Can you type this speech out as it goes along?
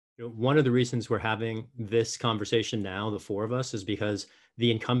One of the reasons we're having this conversation now, the four of us, is because the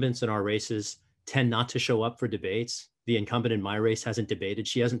incumbents in our races tend not to show up for debates. The incumbent in my race hasn't debated.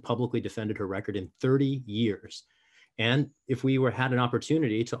 She hasn't publicly defended her record in 30 years. And if we had an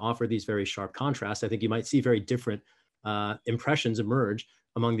opportunity to offer these very sharp contrasts, I think you might see very different impressions emerge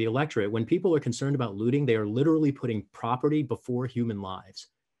among the electorate. When people are concerned about looting, they are literally putting property before human lives.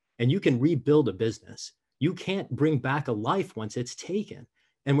 And you can rebuild a business. You can't bring back a life once it's taken.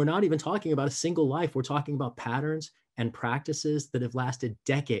 And we're not even talking about a single life. We're talking about patterns and practices that have lasted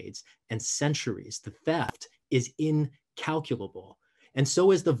decades and centuries. The theft is incalculable. And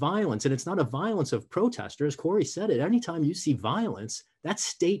so is the violence. And it's not a violence of protesters. Corey said it. Anytime you see violence, that's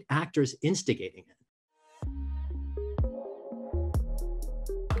state actors instigating it.